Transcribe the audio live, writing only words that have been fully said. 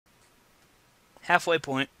Halfway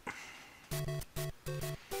point.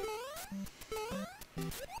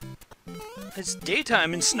 It's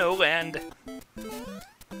daytime in Snowland.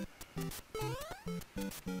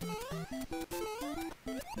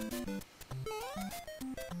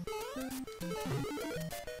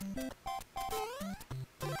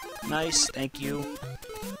 Nice, thank you.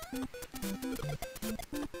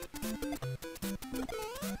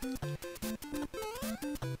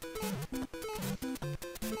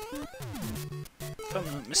 If I'm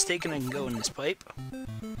not mistaken, I can go in this pipe.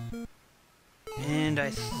 And I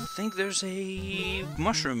think there's a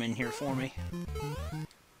mushroom in here for me.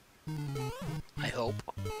 I hope.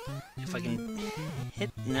 If I can hit...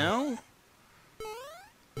 No?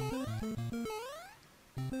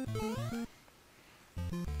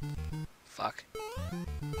 Fuck.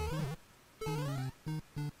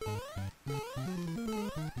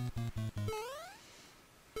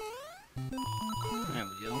 There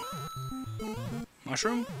we go.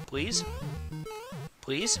 Mushroom, please?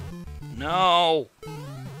 Please? No!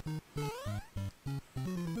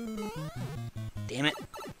 Damn it.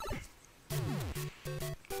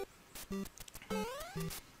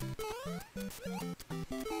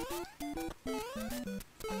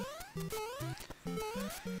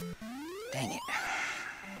 Dang it.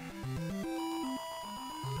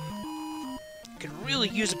 Could really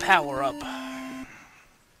use a power-up.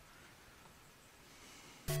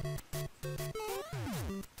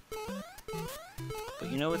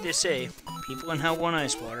 But you know what they say, people in hell want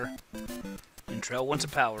ice water, and Trel wants a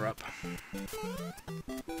power-up.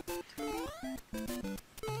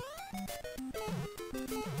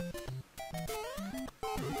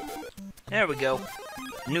 There we go.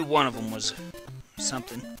 I knew one of them was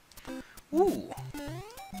something. Ooh.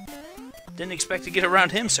 Didn't expect to get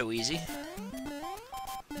around him so easy.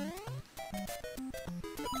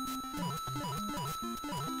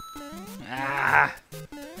 Ah.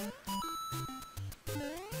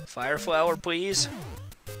 Fire flower, please.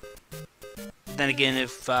 Then again,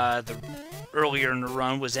 if the earlier in the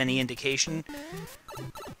run was any indication.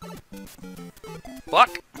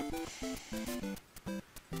 Fuck!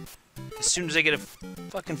 As soon as I get a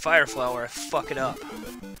fucking fire flower, I fuck it up.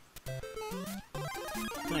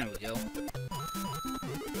 There we go.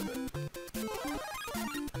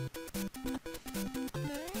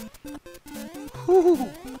 Whew.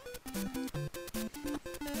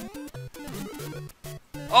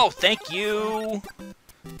 Oh, thank you!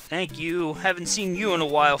 Thank you. Haven't seen you in a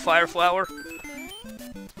while, Fire Flower.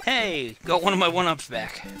 Hey, got one of my one-ups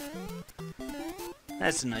back.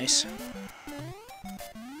 That's nice.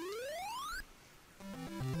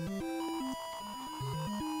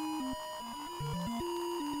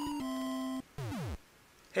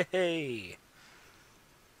 Hey!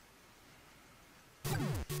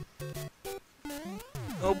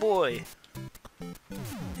 Oh boy.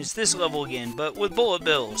 It's this level again, but with bullet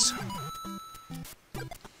bills.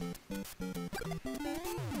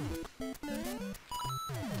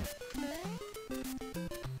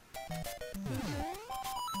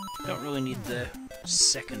 Don't really need the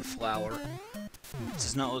second flower. It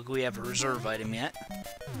does not look like we have a reserve item yet.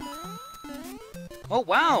 Oh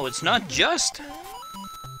wow, it's not just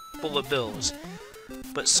bullet bills,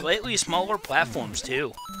 but slightly smaller platforms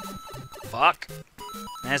too. Fuck.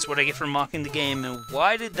 That's what I get for mocking the game, and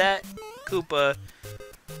why did that Koopa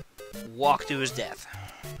walk to his death?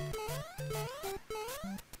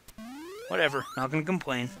 Whatever, not gonna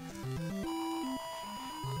complain.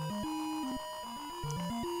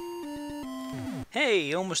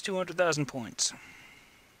 Hey, almost 200,000 points.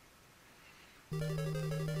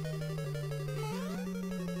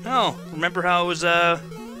 Oh, remember how I was,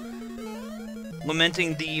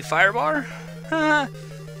 lamenting the fire bar?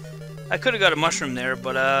 I could have got a mushroom there,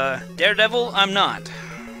 but, Daredevil, I'm not.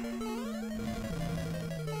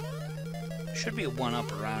 Should be a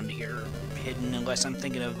one-up around here, hidden, unless I'm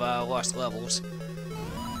thinking of, lost levels.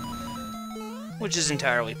 Which is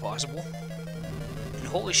entirely possible. And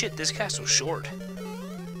holy shit, this castle's short.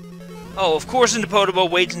 Oh, of course Indipotable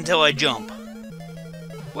waits until I jump.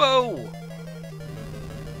 Whoa!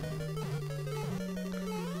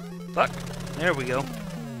 Fuck. There we go.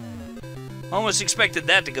 Almost expected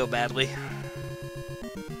that to go badly.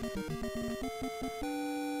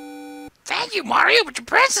 Thank you, Mario, but your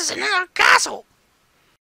princess is in our castle!